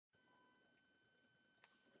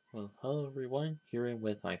Well, hello everyone, here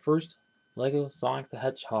with my first LEGO Sonic the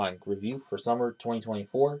Hedgehog review for summer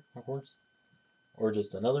 2024, of course, or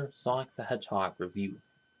just another Sonic the Hedgehog review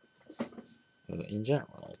in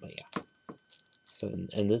general, but yeah. So,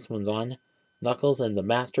 and this one's on Knuckles and the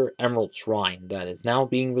Master Emerald Shrine that is now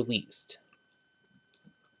being released.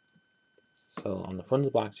 So on the front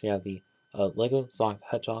of the box, we have the LEGO Sonic the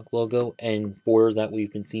Hedgehog logo and border that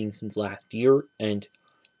we've been seeing since last year, and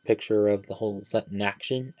picture of the whole set in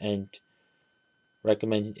action, and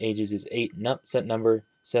recommended ages is 8 and up, set number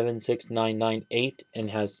 76998, and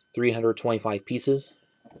has 325 pieces.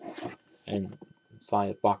 And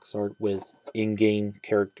side box art with in-game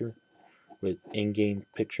character, with in-game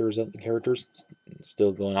pictures of the characters.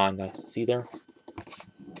 Still going on, nice to see there.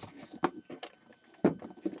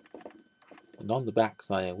 And on the back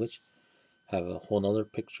side, which have a whole other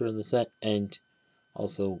picture of the set, and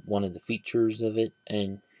also one of the features of it,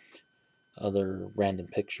 and other random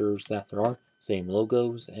pictures that there are. Same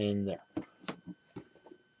logos, and there.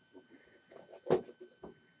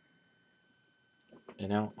 And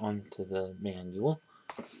now onto the manual.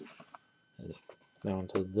 Now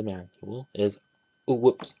onto the manual is, oh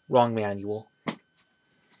whoops, wrong manual.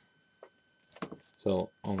 So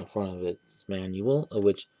on the front of its manual,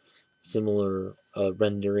 which similar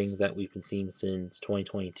rendering that we've been seeing since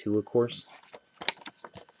 2022, of course.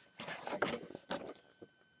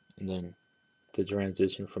 And then the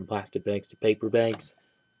transition from plastic bags to paper bags,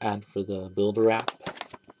 ad for the Builder app.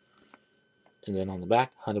 And then on the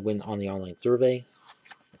back, how to win on the online survey.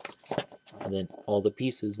 And then all the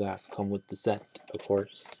pieces that come with the set, of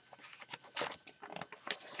course.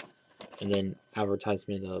 And then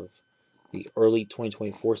advertisement of the early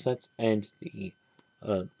 2024 sets and the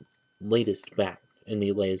latest back in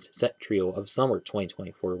the latest set trio of summer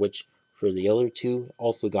 2024, which for the other two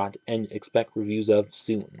also got and expect reviews of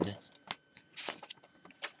soon.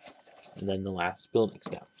 And then the last building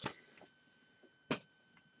steps.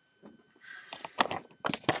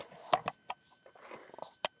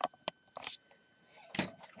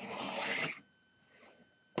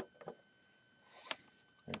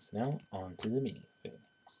 And so now on to the minifig.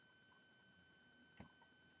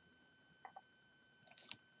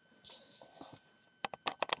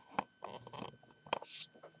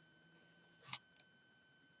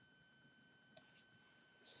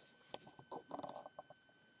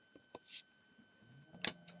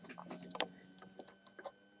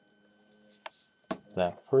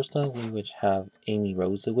 So first up, we which have Amy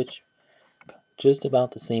Rosa, which just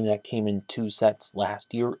about the same that came in 2 sets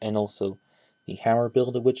last year, and also the Hammer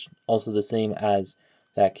build, which also the same as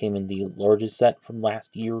that came in the largest set from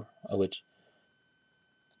last year, which,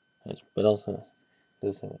 but also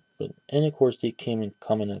this, but and of course it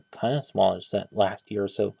come in a kind of smaller set last year,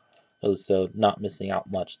 so not missing out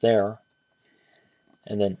much there.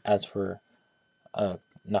 And then as for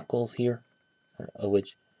Knuckles here,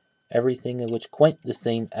 which everything of which quite the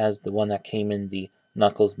same as the one that came in the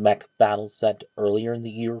Knuckles Mech Battle set earlier in the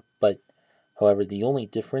year, but however the only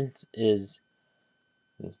difference is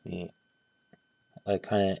the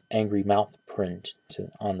kind of angry mouth print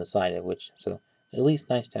on the side of which, so at least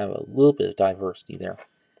nice to have a little bit of diversity there.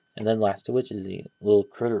 And then last of which is a little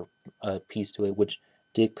critter piece to it, which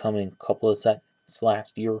did come in a couple of sets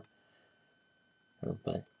last year,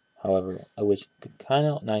 but however, which kind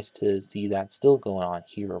of nice to see that still going on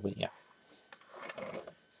here, but yeah.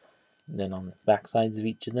 And then on the back sides of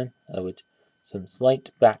each of them, with some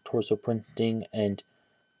slight back torso printing, and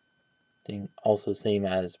also same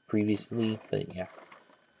as previously, but yeah.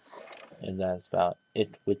 And that's about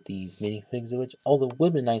it with these minifigs, which although it would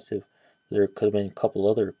have been nice if there could have been a couple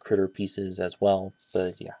other critter pieces as well,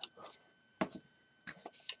 but yeah.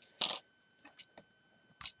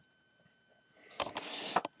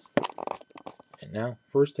 And now,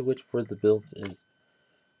 first of which for the builds is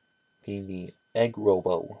being the Egg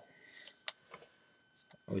Robo,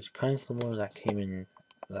 which kind of similar that came in,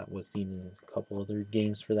 that was seen in a couple other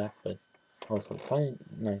games for that, but also kind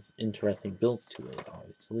of nice, interesting build to it,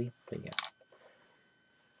 obviously, but yeah.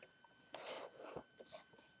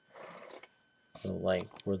 So like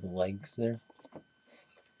for the legs there,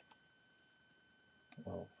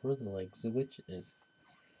 well, for the legs, which is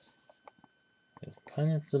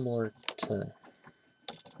kind of similar to,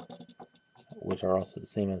 which are also the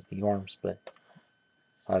same as the arms, but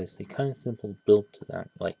obviously kind of simple build to that,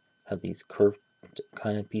 like have these curved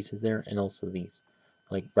kind of pieces there, and also these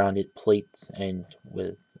like rounded plates and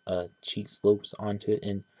with cheek slopes onto it,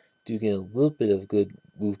 and do get a little bit of good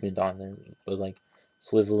movement on there, but like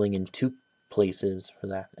swiveling in 2 places for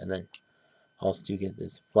that, and then also do get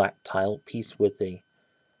this flat tile piece with a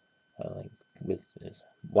like with this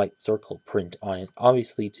white circle print on it,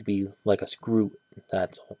 obviously to be like a screw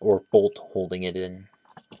that's or bolt holding it in.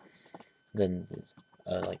 Then this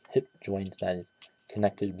like hip joint that is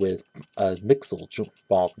connected with mixel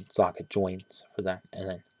ball socket joints for that, and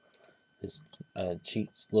then this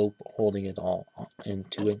cheat slope holding it all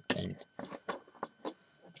into it. And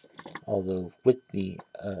although with the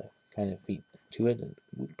kind of feet to it,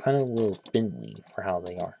 kind of a little spindly for how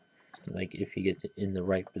they are. Like if you get it in the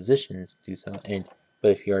right positions to do so,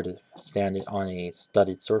 but if you are to stand it on a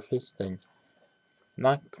studded surface, then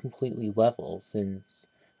not completely level, since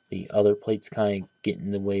the other plates kind of get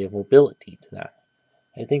in the way of mobility to that.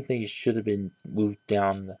 I think they should have been moved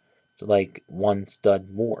down to like one stud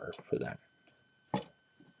more for that.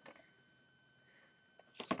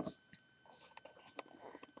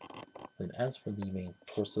 And as for the main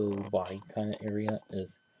torso body kind of area,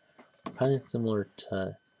 is kind of similar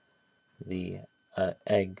to the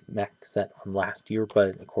egg mech set from last year,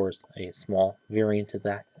 but of course a small variant of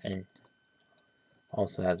that, and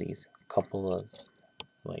also have these couple of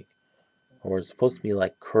like, or it's supposed to be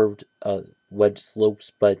like curved wedge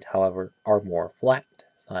slopes, but however are more flat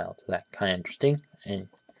style to that, kind of interesting. And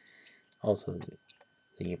also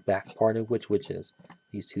the back part of which is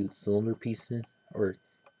these two cylinder pieces, or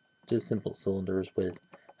just simple cylinders with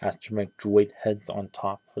astromech droid heads on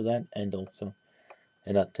top for that, and also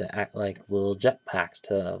enough to act like little jetpacks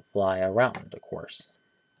to fly around, of course.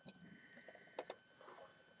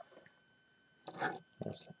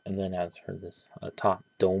 And then as for this top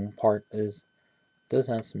dome part, does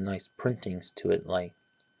have some nice printings to it, like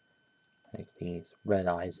these red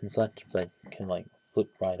eyes and such, but can like flip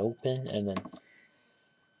right open, and then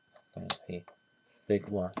kind of a big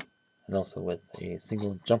one, and also with a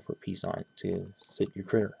single jumper piece on it to sit your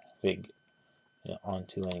critter fig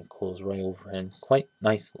onto and close right over and quite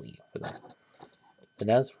nicely for that. And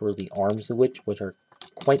as for the arms of which are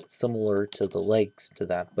quite similar to the legs to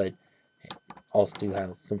that, but also do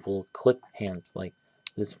have simple clip hands, like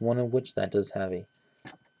this one of which that does have a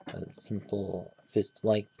simple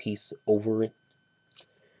fist-like piece over it.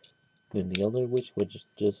 Then the other which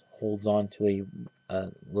just holds on to a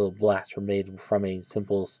little blaster made from a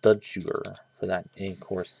simple stud shooter for that, and of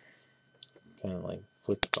course kind of like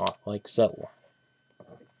flipped off like so.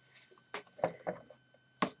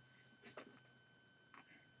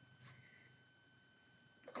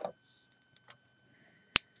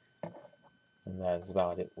 And that is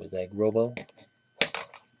about it with Egg Robo.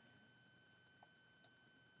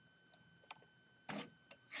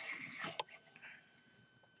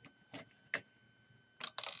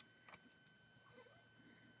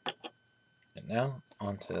 And now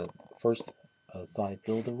on to first side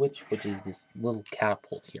build of which is this little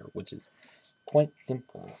catapult here, which is quite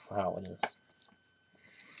simple for how it is.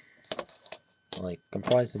 Like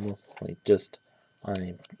comprised of mostly just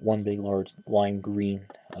on one big large lime green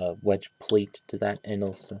wedge plate to that, and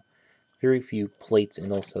also very few plates,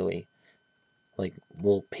 and also a like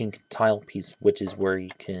little pink tile piece, which is where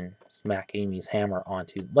you can smack Amy's hammer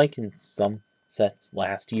onto, like in some sets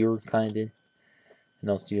last year kind of. And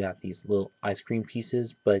also you have these little ice cream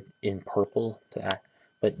pieces, but in purple to act,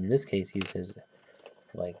 but in this case uses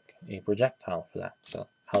like a projectile for that. So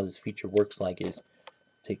how this feature works like is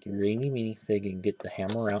take your Amy minifig and get the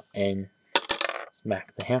hammer out and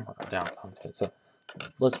smack the hammer down onto it. So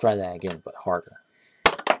let's try that again, but harder.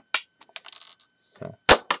 So,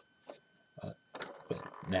 but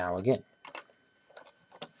now again.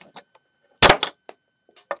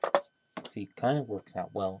 See, kind of works out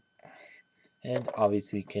well, and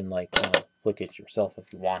obviously you can like flick it yourself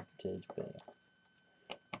if you wanted, but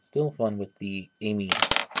it's still fun with the Amy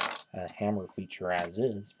hammer feature as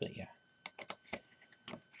is. But yeah.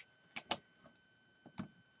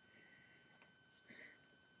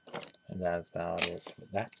 And that's about it for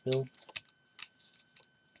that build.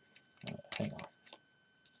 Hang on.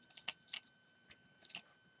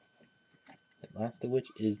 The last of which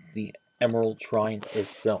is the Emerald Shrine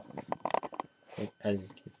itself. As you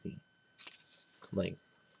can see,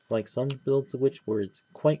 like some builds of which where it's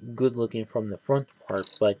quite good looking from the front part,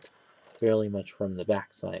 but barely much from the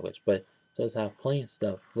back side, but does have plenty of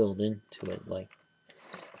stuff filled into it. Like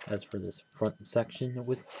as for this front section,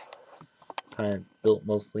 with kind of built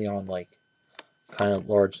mostly on like kind of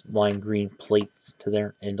large lime green plates to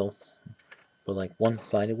their handles, but like one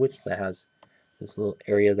side of which that has this little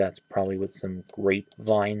area that's probably with some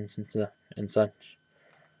grapevines and such,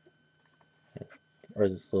 or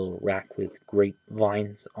this little rack with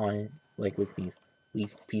grapevines on it, like with these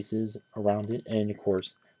leaf pieces around it, and of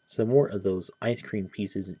course some more of those ice cream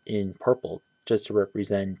pieces in purple just to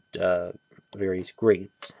represent various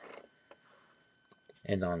grapes.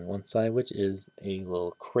 and on one side which is a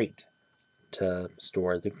little crate to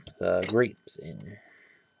store the grapes in,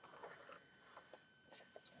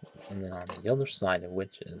 and then on the other side of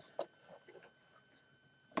which is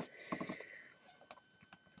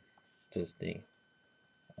just a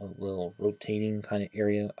little rotating kind of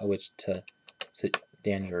area of which to sit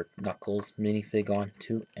down your Knuckles minifig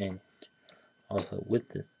onto, and also with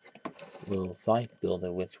this little side build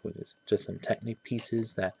of which is just some Technic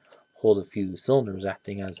pieces that hold a few cylinders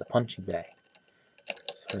acting as a punching bag,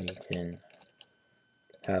 so you can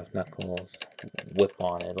have Knuckles whip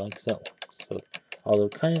on it like so. So, although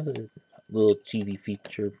kind of a little cheesy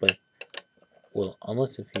feature, but well,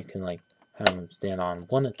 unless if you can like have him stand on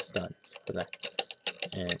one of the studs for that,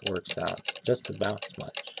 and it works out just about as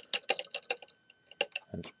much.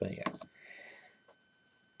 But yeah.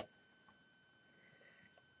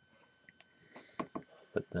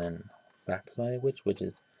 But then backside which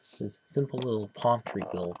is this simple little palm tree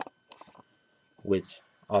build, which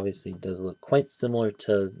obviously does look quite similar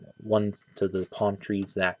to the palm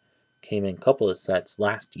trees that came in a couple of sets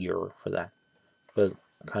last year for that, but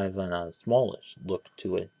kind of on a smallish look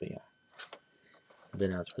to it. But yeah.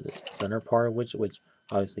 Then as for this center part of which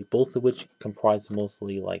obviously both of which comprise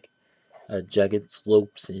mostly like jagged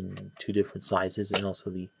slopes in two different sizes, and also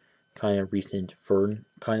the kind of recent fern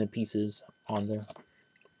kind of pieces on there.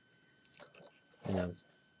 And it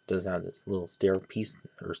does have this little stair piece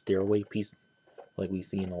or stairway piece like we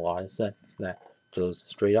see in a lot of sets that goes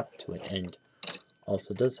straight up to it, and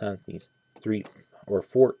also does have these 3 or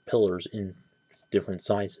 4 pillars in different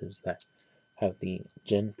sizes that have the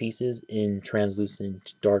gem pieces in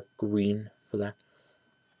translucent dark green for that.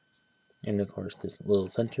 And of course this little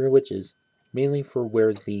center, which is mainly for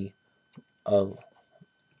where the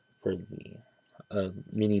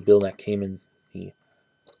mini build that came in the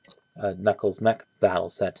Knuckles mech battle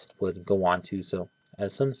set would go on to. So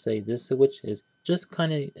as some say, this which is just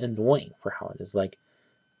kind of annoying for how it is. Like,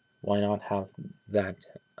 why not have that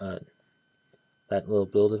that little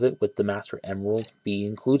build of it with the Master Emerald be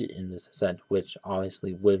included in this set, which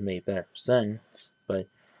obviously would have made better sense, but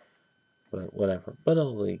whatever. But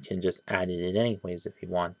although you can just add it in anyways if you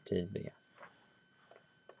wanted. But yeah.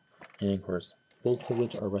 And of course, both of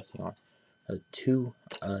which are resting on 2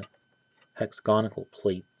 hexagonal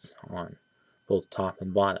plates on both top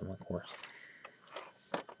and bottom, of course.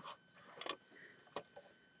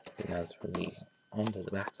 And as for the onto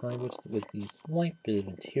the backside, which with the slight bit of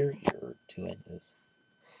interior to it is,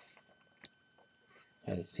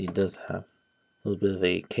 as you see, it does have a little bit of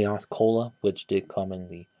a Chaos Cola, which did come in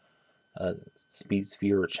the Speed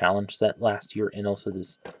Sphere Challenge set last year, and also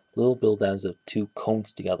this little build as of 2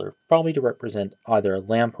 cones together, probably to represent either a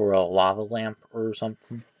lamp or a lava lamp or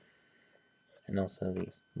something. And also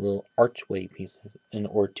these little archway pieces,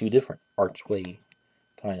 or 2 different archway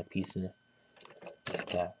kind of pieces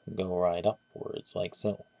that go right upwards like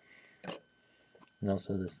so. And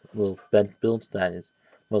also this little bed build that is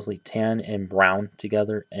mostly tan and brown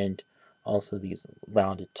together, and also these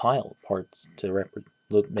rounded tile parts to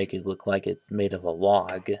make it look like it's made of a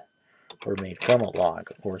log, or made from a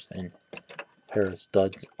log, of course, and a pair of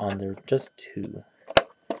studs on there just to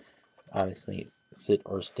obviously sit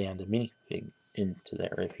or stand a minifig into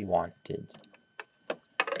there if you wanted.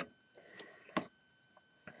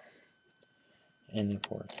 And of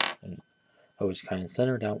course, I was kind of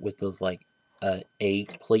centered out with those like A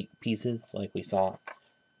plate pieces like we saw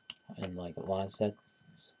in like a lot of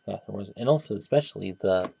sets that there was, and also especially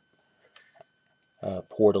the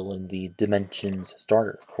portal in the Dimensions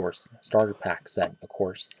starter pack set, of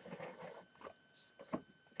course.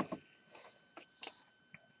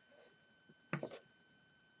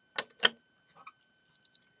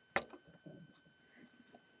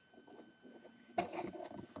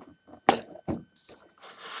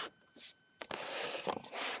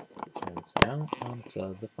 And it's now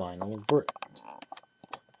onto the final verdict.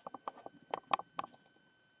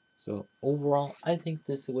 So overall, I think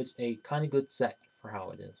this was a kind of good set for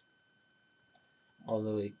how it is.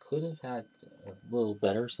 Although it could have had a little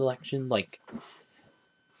better selection, like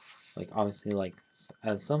obviously, like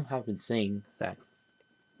as some have been saying that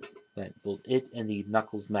both it and the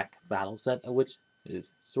Knuckles mech battle set, which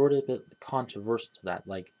is sort of a bit controversial to that.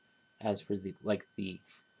 Like, as for the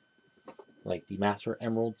Master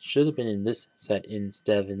Emerald should have been in this set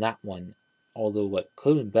instead of in that one. Although what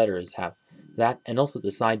could have been better is have that, and also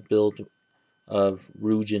the side build of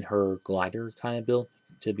Rouge and her glider kind of build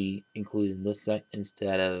to be included in this set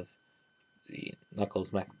instead of the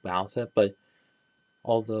Knuckles mech battle set. But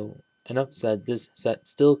although enough said, this set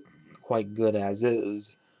still quite good as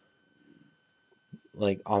is.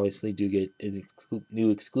 like obviously do get an new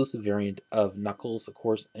exclusive variant of Knuckles, of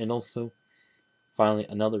course, and also finally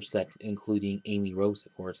another set including Amy Rose,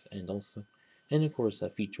 of course, and of course a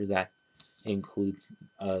feature that includes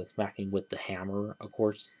smacking with the hammer, of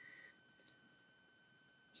course.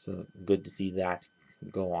 So good to see that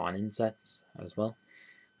go on in sets as well,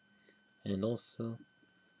 and also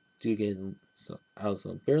do get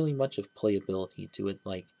also barely much of playability to it,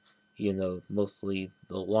 like even though mostly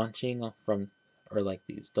the launching from or like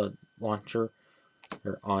the stud launcher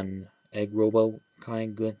or on Egg Robo kind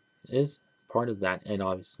of good is part of that, and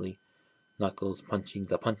obviously Knuckles punching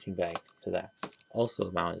the punching bag to that also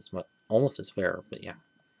amount is much, almost as fair, but yeah,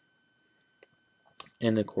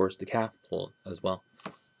 and of course the capital as well.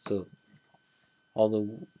 So although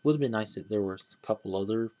would have been nice if there were a couple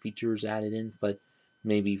other features added in, but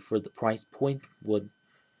maybe for the price point would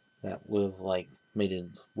have like made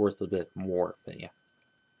it worth a bit more. But yeah,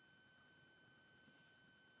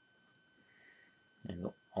 and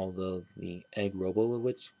although the Egg Robo,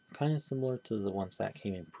 which kind of similar to the ones that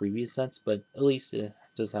came in previous sets, but at least it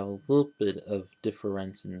does have a little bit of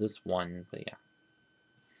difference in this one. But yeah.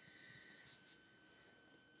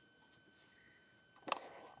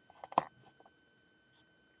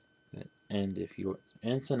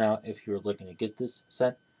 And so now if you're looking to get this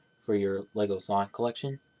set for your Lego Sonic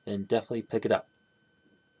collection, then definitely pick it up.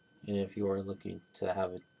 And if you are looking to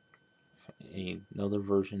have another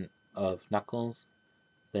version of Knuckles,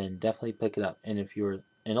 then definitely pick it up. And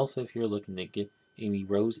also if you're looking to get Amy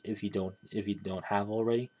Rose, if you don't have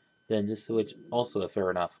already, then this Switch also a fair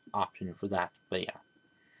enough option for that. But yeah,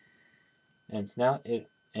 and so now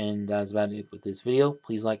and that's about it with this video.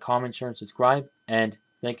 Please like, comment, share, and subscribe. And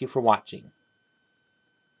thank you for watching.